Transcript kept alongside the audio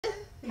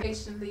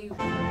Patiently. You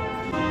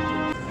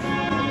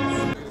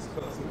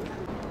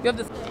have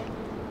this.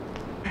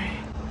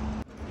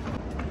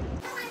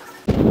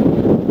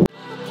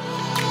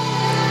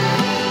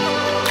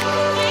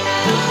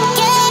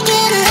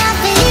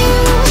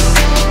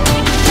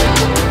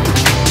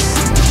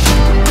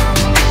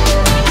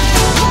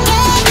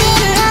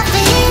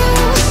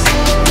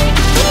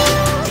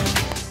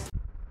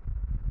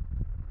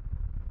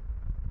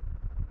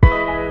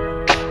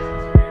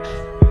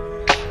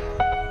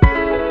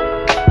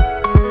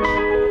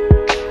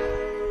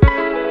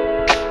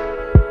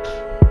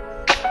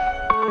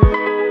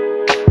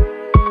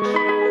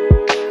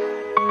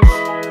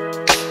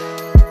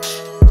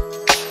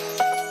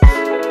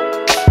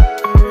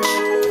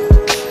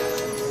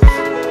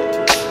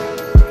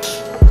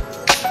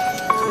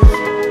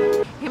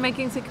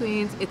 Kings and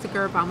Queens, it's a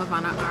girl Bama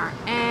Vanna R,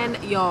 and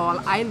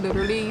y'all, I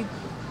literally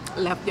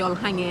left y'all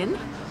hanging,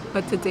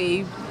 but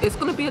today it's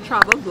gonna be a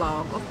travel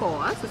vlog. Of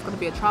course it's gonna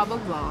be a travel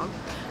vlog,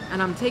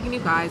 and I'm taking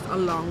you guys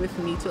along with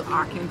me to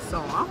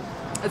Arkansas.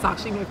 It's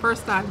actually my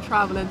first time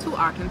traveling to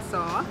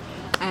Arkansas,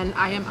 and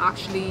I am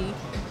actually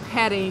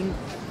heading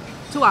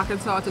to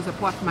Arkansas to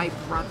support my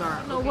brother.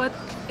 You know what,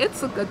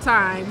 it's a good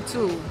time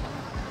to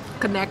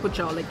connect with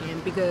y'all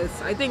again, because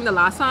I think the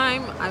last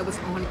time I was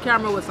on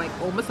camera was like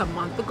almost a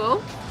month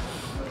ago.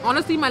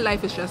 Honestly, my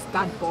life is just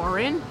that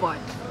boring, but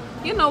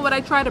you know what,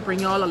 I try to bring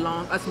y'all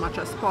along as much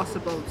as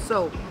possible.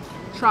 So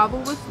travel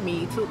with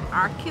me to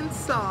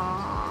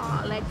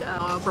Arkansas.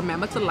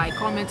 Remember to like,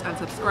 comment, and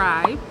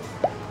subscribe.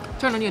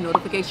 Turn on your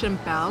notification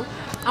bell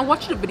and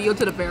watch the video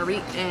to the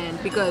very end,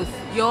 because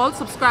y'all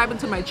subscribing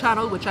to my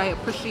channel, which I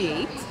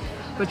appreciate,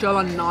 but y'all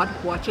are not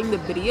watching the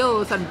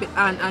videos, and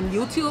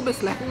YouTube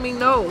is letting me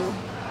know.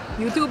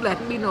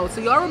 So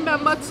y'all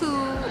remember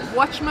to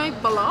watch my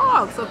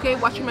vlogs, okay?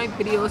 Watch my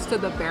videos to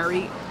the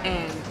very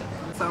end.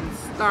 Some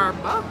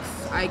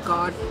Starbucks. I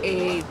got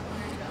a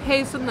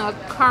hazelnut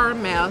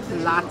caramel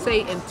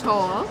latte in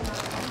tall,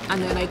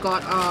 and then I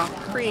got a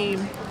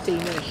cream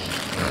Danish.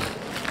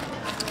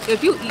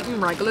 If you eating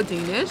regular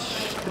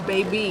Danish,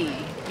 baby,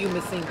 you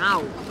missing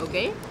out,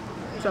 okay?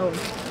 So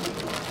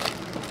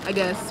I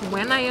guess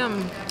when I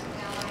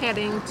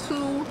heading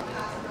to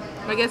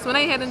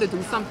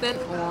do something,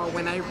 or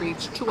when I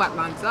reach to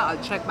Atlanta,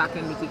 I'll check back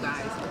in with you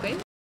guys, okay?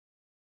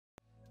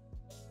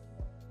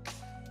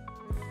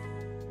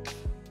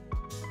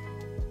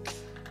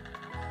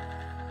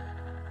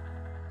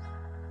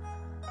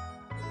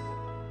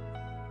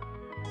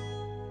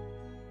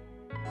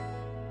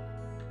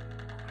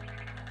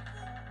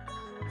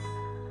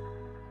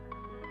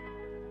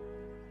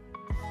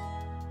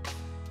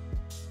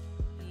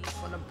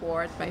 I'm gonna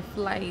board my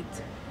flight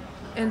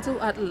into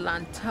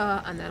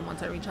Atlanta, and then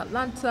once I reach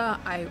Atlanta,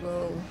 I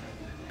will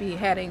be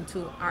heading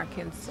to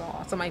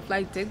Arkansas. So my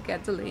flight did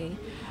get delayed.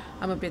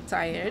 I'm a bit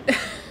tired.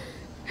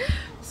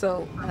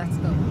 So let's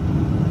go.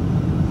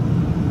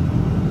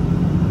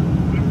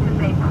 This is a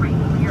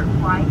pre-cleared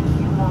flight.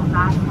 You will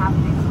not have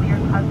to clear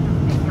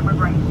customs and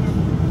immigration.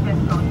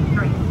 Just go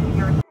straight to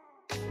your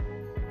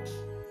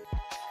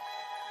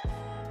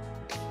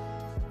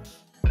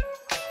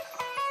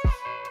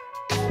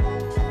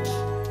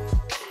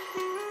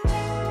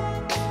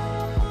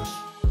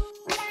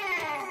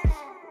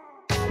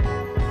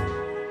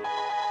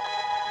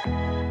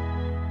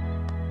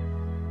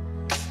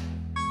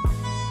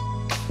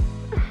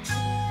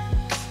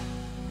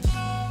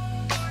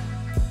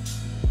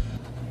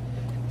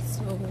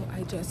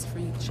I just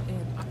reached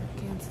in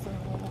Arkansas.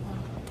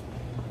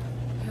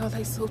 Y'all,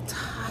 I'm so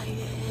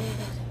tired.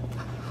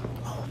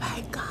 Oh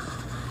my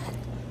god.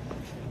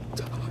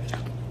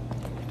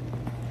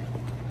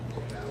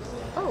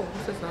 Oh,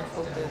 this is not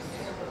focused.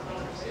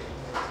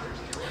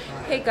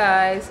 Hey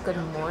guys, good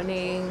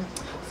morning.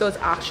 So it's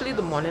actually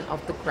the morning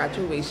of the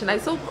graduation.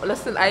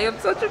 Listen, I am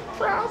such a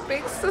proud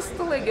big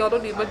sister, like y'all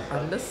don't even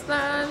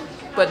understand.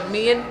 But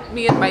me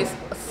and my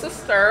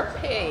sister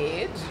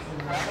Paige,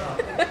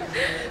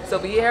 so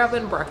we are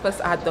having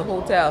breakfast at the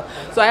hotel.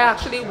 So I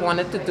actually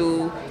wanted to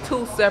do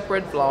 2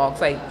 separate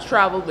vlogs, like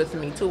travel with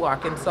me to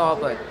Arkansas,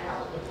 but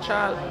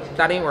child,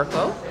 that didn't work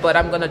out. But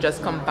I'm gonna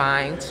just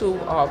combine 2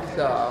 of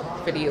the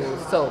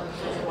videos. So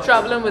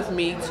traveling with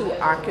me to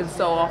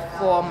Arkansas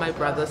for my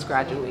brother's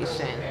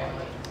graduation.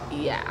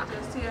 Yeah.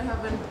 Just here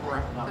having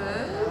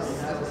breakfast.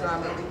 This is our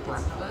little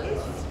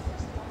breakfast.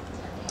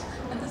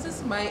 And this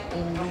is my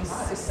only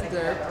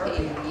sister,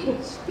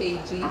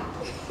 Paigey.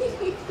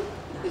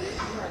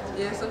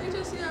 Yeah, so we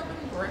just here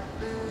having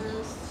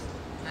breakfast.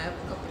 I have a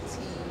cup of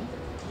tea.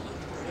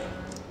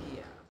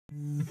 Yeah.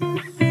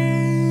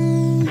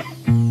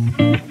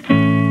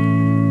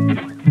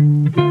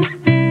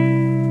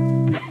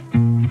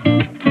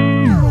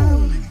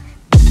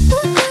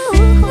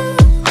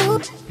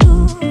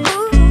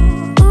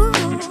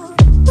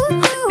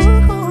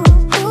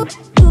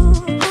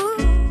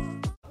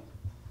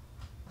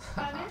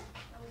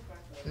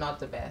 Not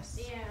the best.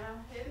 Yeah,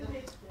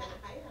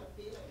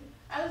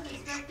 I was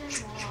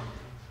expecting more.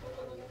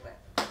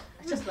 I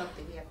just love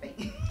the hair thing.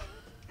 You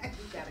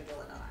got it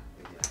going on.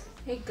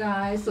 Hey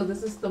guys, so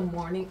this is the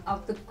morning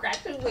of the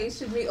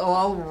graduation. We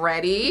all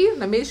ready.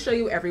 Let me show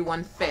you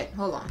everyone fit.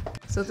 Hold on.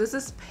 So this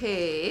is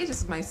Paige.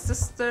 This is my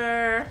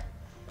sister.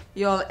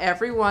 Y'all,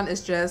 everyone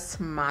is just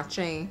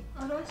matching.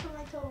 Oh, don't show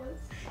my toes.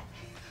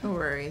 Don't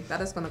worry,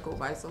 that is gonna go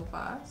by so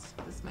fast.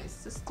 This is my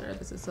sister.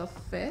 This is a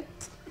fit.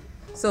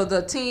 So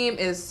the team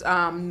is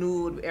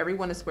nude.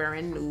 Everyone is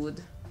wearing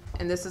nude.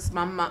 And this is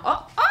my mom.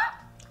 Oh, oh!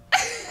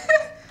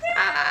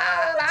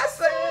 Ah,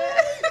 that's it.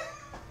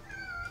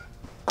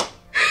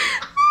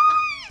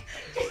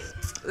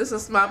 This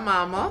is my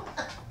mama.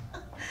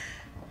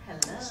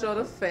 Hello. Show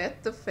the fit,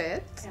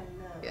 Hello.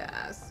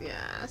 Yes,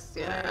 yes,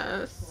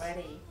 yes.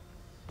 Ready.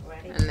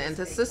 And then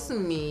this is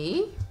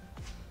me.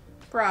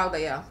 Proud,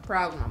 yeah,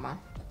 proud mama.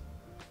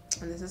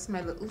 And this is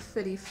my little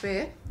fitty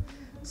fit.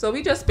 So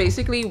we just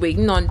basically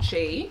waiting on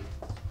Jay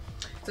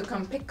to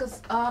come pick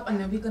us up, and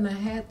then we're gonna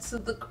head to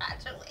the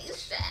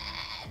graduation.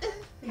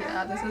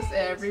 Yeah, this is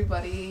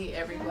everybody,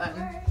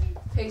 everyone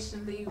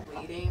patiently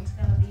waiting. It's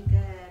gonna be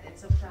good.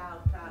 It's a proud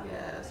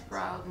Yes, moment.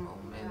 proud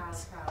moment.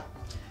 Proud.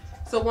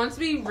 So once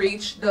we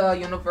reach the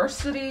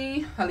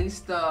university, at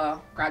least the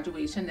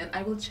graduation, then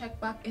I will check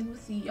back in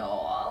with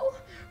y'all.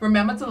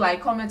 Remember to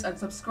like, comment, and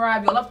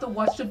subscribe. You'll have to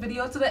watch the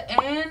video to the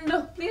end.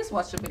 Please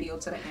watch the video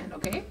to the end,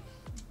 okay?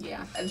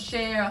 Yeah, and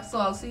share. So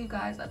I'll see you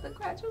guys at the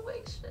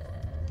graduation.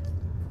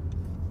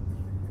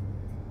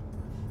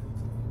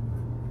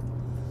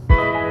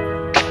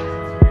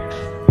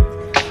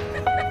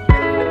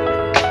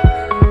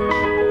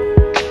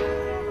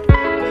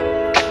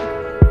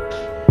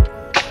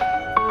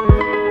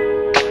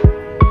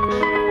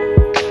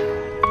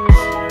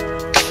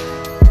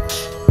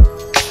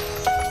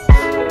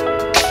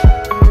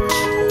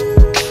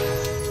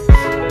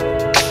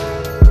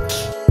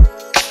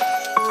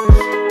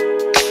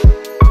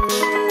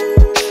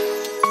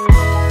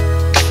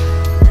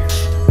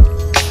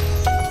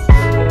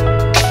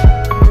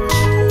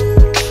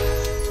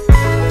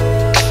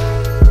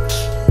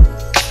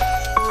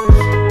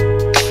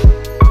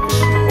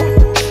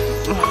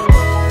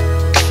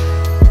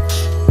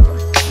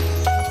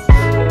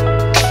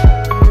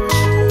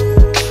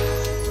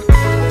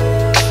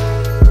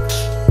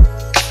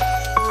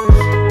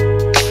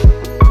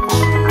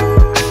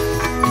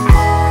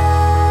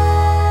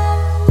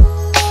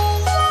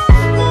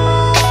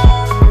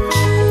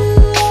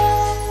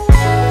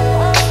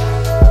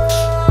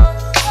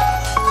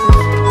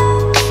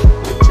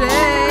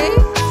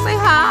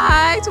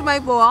 My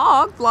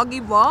vlog,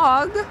 vloggy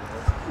vlog.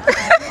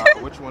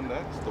 Which one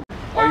next?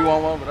 Oh, you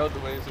want one without the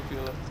waves of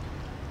feel?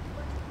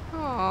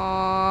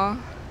 Aww.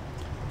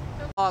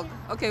 Vlog.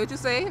 Okay, what you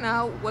say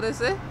now? What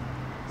is it?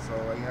 So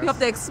I guess You have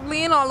to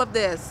explain all of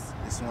this.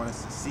 this one is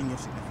senior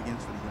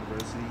significance for the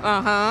university.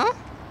 Uh-huh.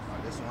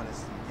 This one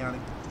is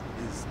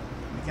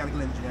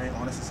mechanical engineering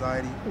honor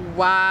society,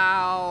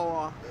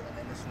 Wow. and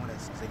then this one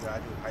is they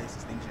graduate highest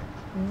distinction.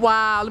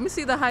 Wow. Let me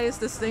see the highest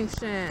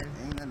distinction.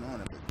 Ain't nothing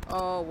on it,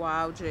 Oh,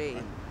 wow, Jay.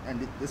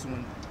 and this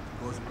one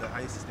goes with the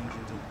highest distinction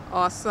too.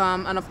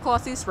 Awesome. And of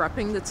course, he's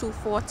repping the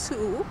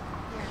 242.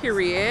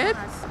 Period.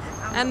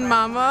 And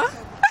mama.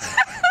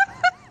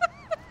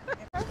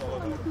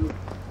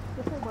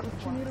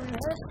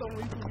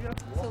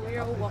 So we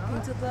are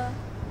walking to the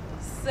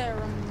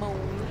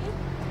ceremony.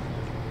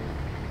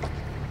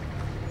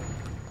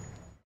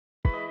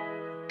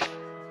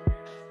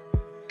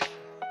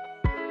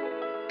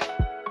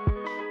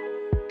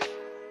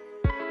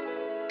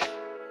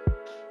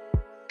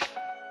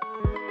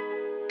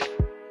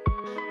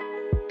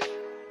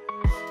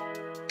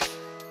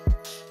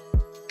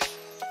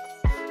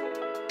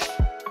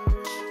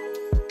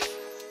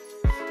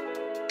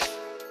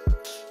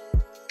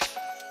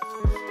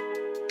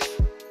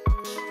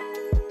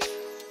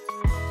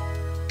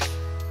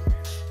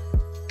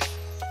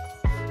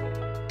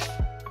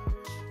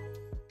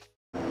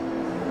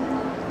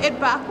 It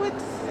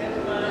backwards?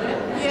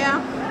 Yeah.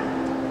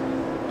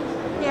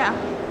 Yeah.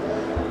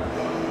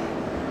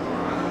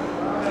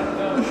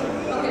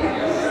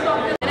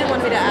 I didn't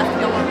want me to ask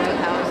if y'all want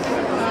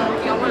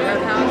Roadhouse. Y'all want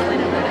Roadhouse? I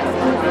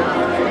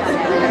didn't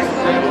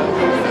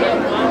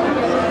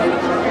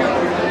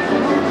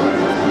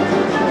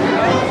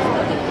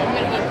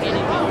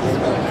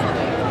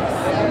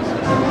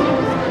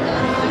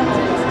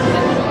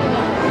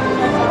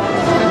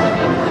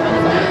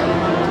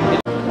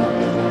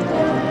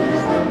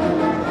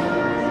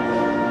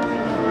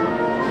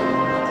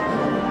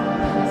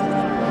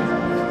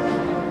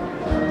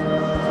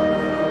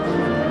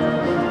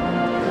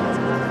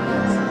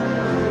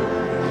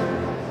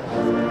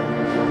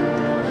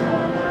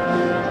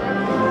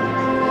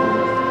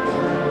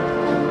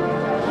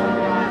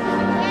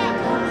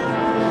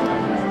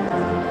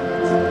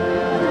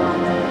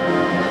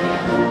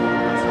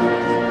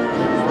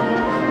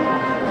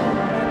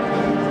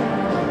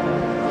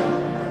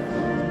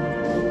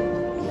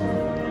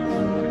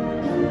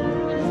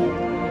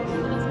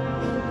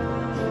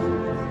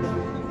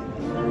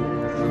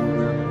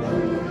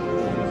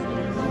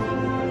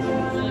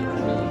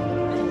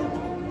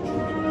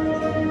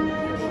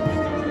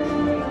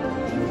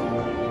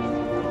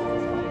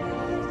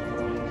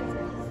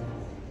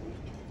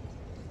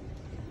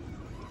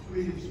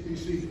Please be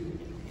seated.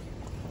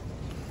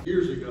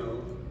 Years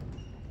ago,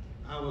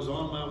 I was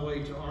on my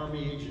way to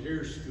Army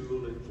Engineer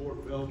School at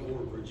Fort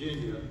Belvoir,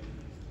 Virginia,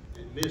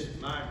 and missed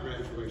my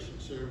graduation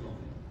ceremony.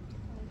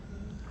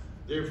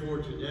 Therefore,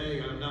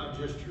 today, I'm not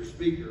just your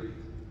speaker,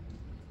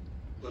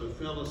 but a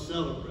fellow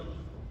celebrant,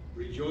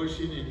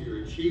 rejoicing in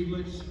your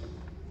achievements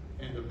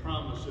and the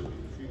promise of your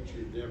future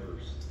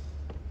endeavors.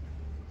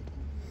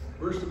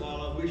 First of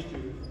all, I wish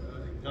to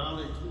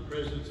acknowledge the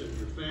presence of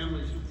your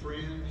families and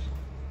friends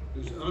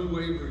whose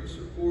unwavering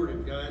support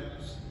and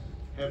guidance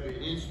have been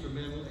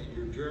instrumental in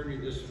your journey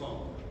this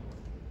far.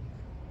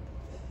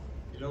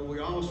 You know, we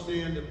all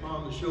stand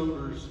upon the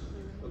shoulders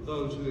of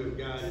those who have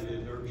guided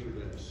and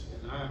nurtured us,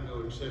 and I am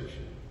no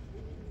exception.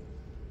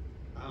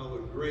 I owe a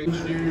great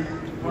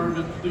Engineering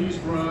Department, please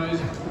rise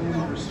and form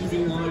the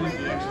receiving line at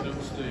the exit of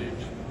the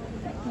stage.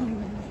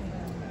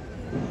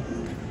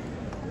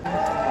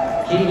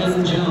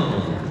 Keegan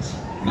Jones,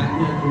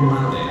 magna cum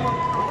laude.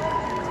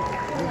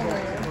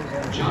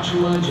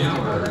 Joshua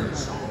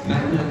Jowers,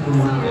 magna cum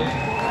laude.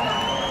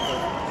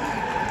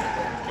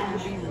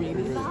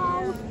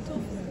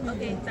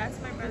 Okay, that's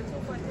my brother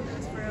 242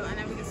 minutes for real, and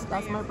then we can scream.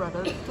 That's my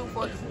brother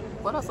 240.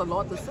 Well, that's a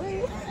lot to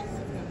say.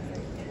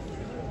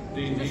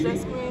 Dean Just Neely,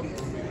 scream.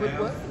 With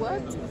what?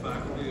 What?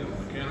 faculty of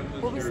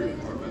Mechanical What we Engineering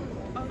say? Department,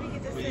 Oh, we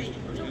get to say pleased to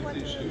present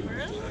these 242 for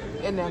students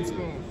real? And then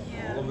scream.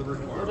 Yeah. all of the Or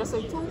requirements. just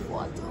say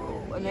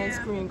 242 and then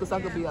Yeah. scream because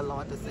that could be a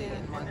lot to say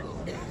in one go.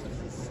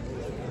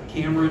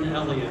 Cameron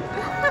Elliott.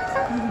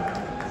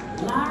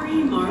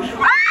 Larry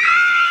Marshall.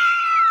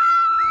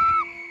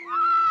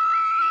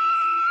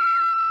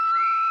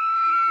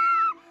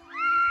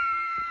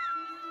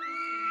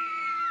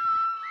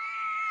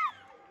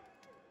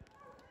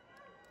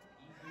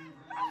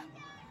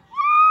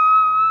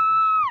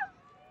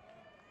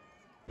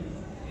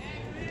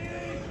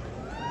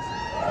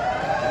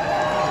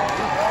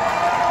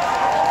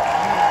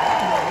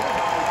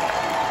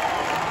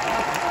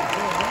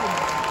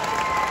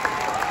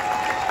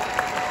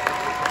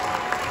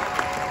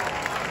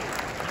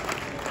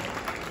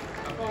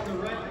 upon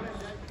the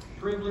rights,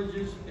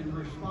 privileges, and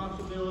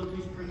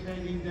responsibilities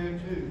pertaining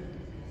thereto.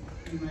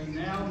 You may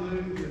now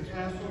move your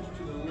tassels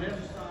to the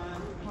left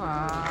side.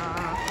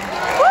 Wow.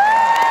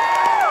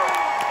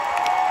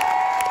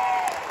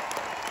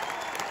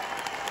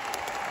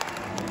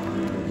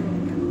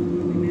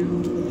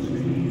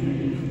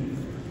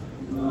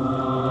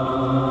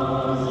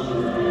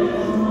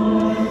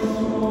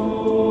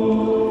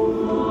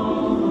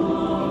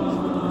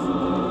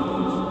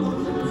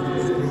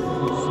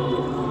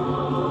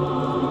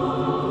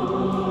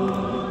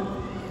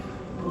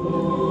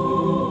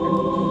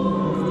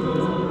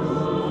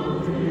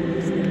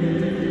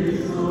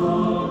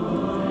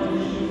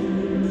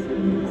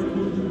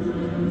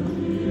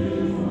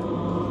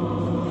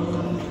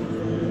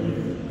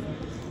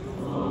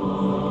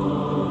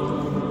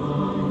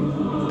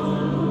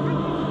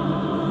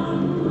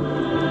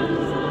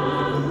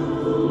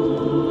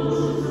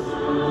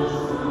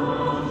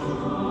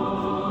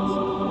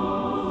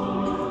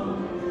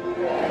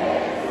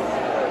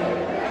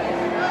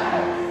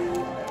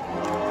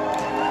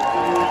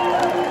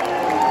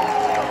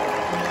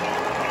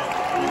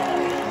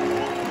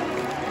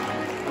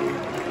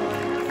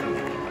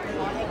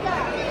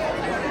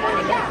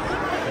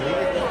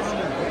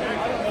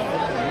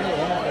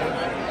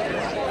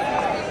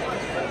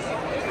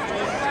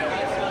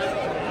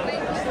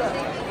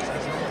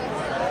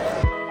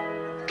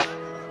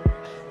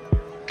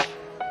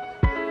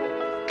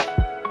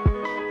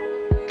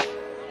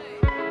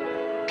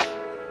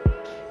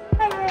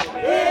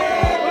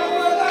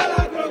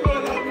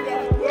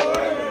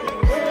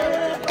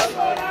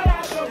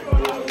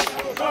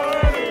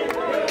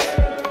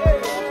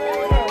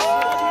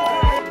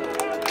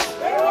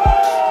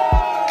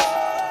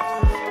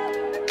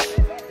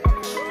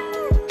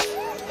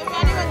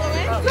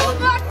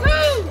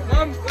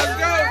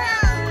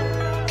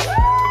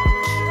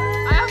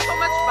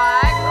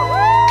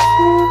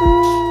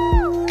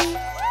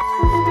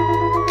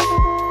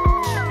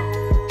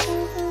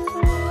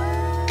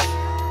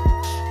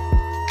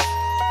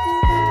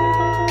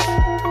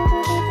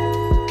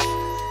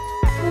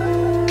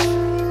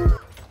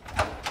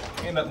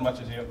 Ain't nothing much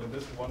is here, but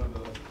this is one of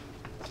the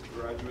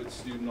graduate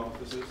student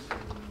offices.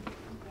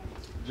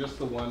 Just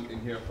the one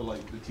in here for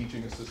like the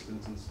teaching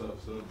assistants and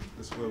stuff, so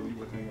this is where we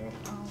would hang out.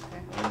 Oh,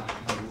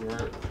 okay. And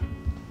we're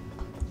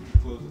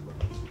close it.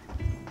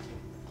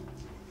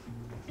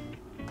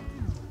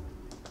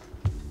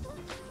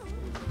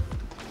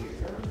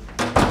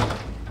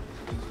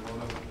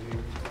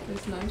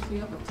 It's nice we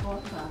have a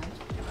tall guy.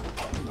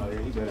 Oh yeah,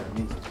 he better than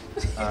me.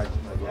 Alright,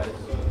 got it.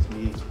 It's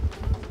me.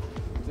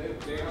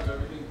 They have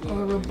everything.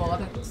 Or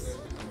robotics.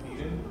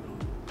 Heated,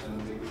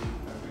 and they do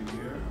every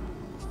year.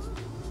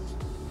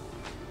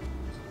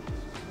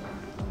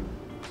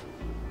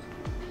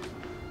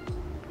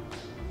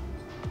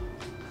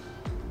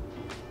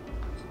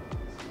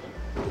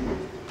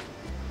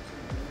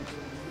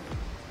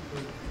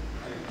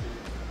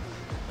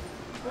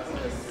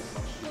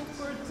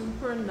 Super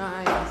duper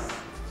nice.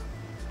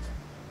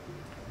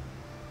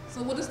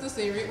 So what is this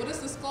area? What is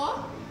this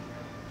called?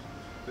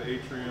 The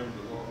atrium,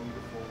 the lobby,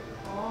 the foyer.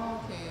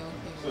 Oh, okay,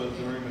 okay. So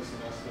during the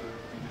semester,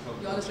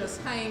 y'all is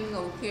just hanging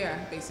out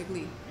here,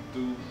 basically.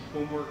 Do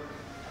homework.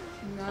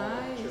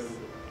 Nice.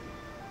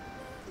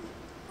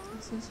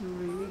 This is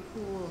really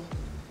cool.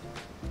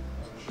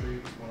 I'll show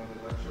you one of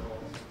the lecture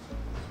halls.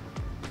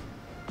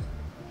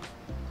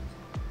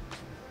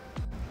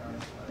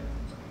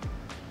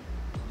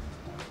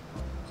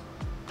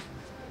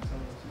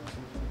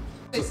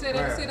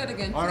 Say that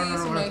again,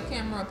 please, my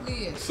camera,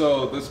 please.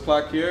 So this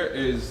plaque here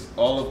is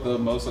all of the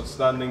most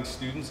outstanding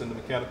students in the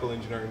mechanical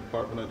engineering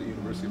department at the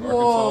University of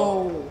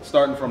Arkansas,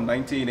 starting from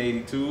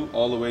 1982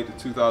 all the way to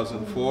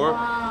 2004.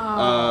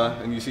 Wow.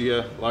 And you see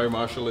here, Larry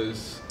Marshall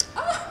is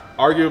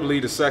arguably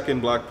the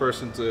second black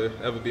person to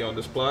ever be on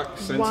this plaque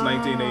since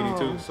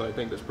 1982. So I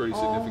think that's pretty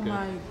significant. Oh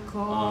my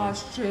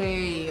gosh,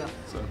 Jay.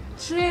 So.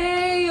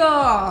 Jay!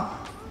 Wow.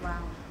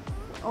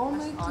 Oh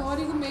my God,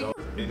 you can make.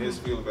 In his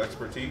field of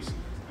expertise,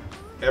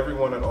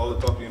 everyone at all the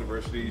top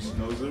universities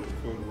knows him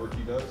for the work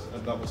he does,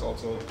 and that was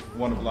also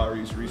one of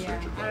Larry's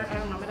research advisors. I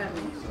remember that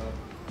name. So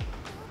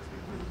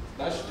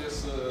that's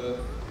just one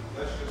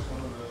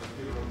of the.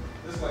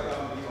 This is like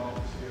our main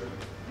office here.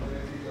 And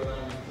if you go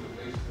down into the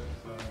basement,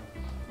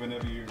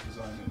 whenever you're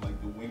designing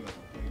like the wing of a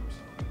plane or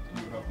something,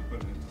 you would have to put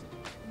it into.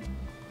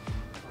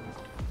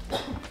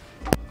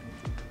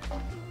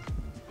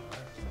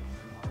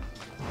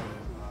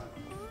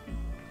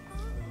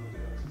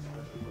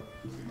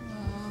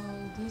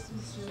 This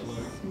is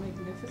just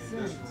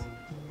magnificent.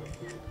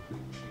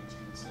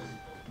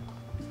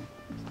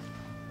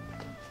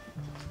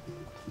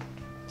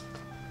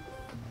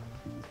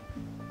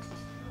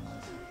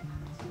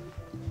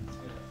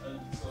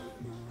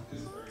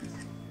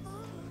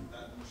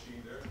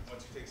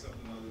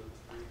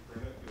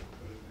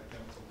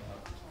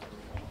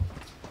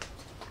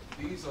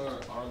 These are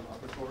our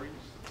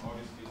laboratories.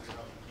 Obviously, they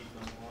have to keep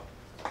them on.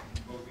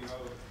 But we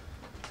have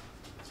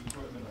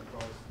equipment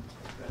across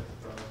that.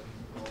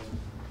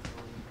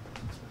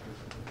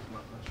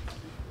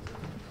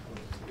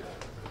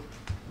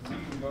 We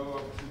can go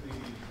up to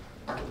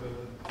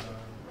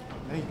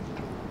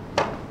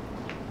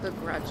the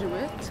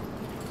graduate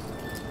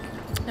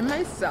and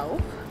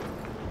myself.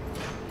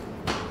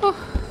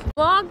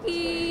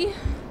 Vloggy.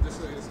 This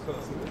way is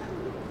closer.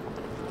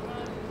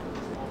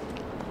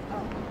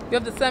 You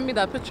have to send me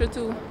that picture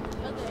too.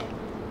 Okay.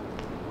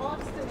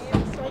 What's the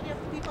name? So I give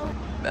people.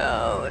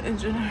 Bell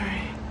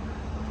Engineering.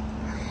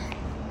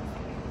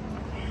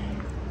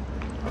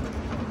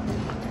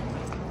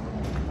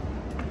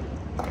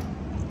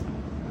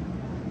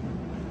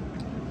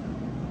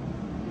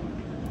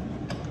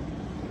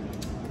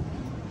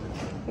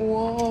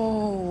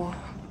 Whoa.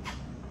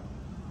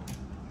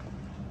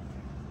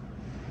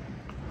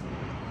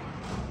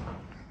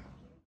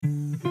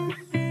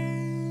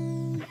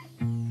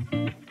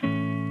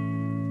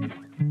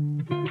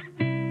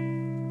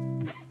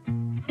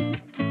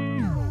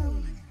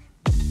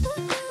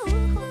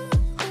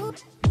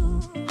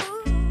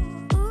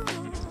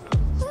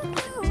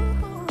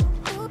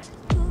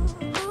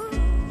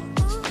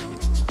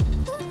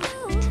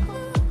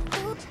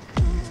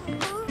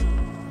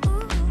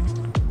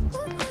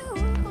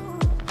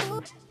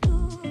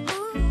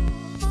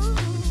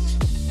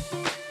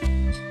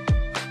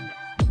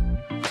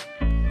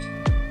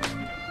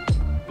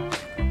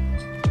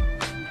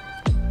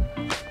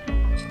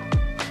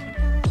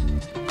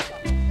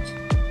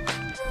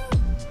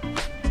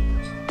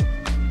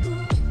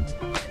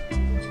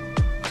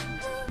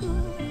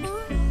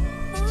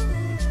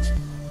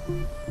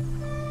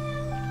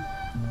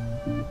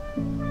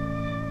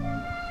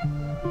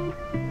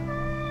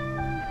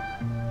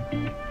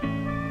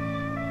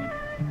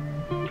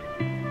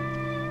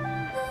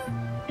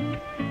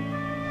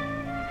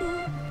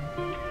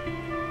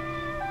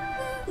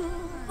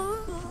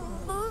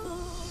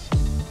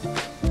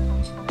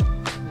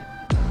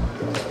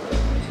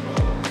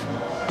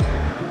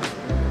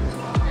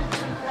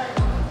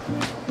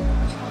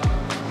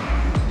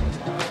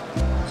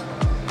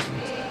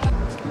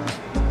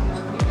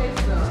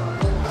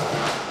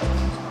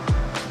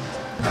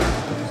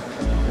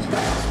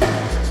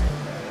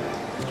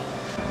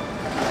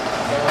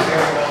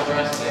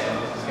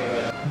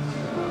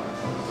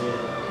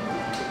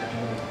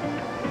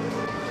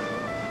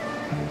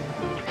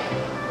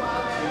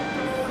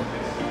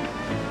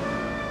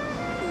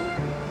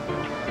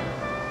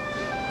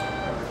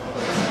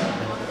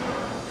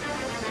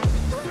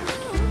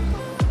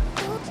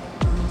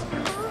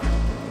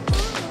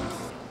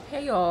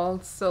 Y'all,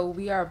 so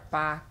we are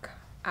back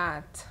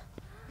at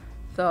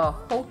the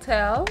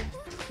hotel.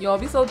 Y'all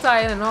be so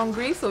tired and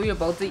hungry, so we're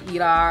about to eat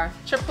our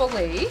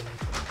Chipotle.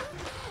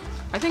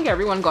 I think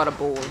everyone got a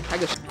bowl. I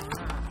guess.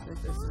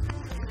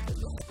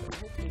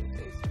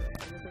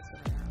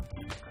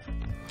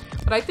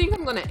 But I think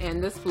I'm gonna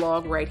end this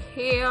vlog right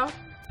here.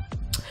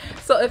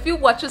 So if you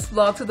watch this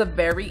vlog to the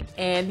very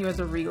end, you're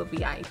a real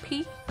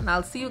VIP, and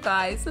I'll see you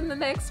guys in the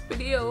next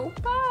video.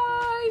 Bye.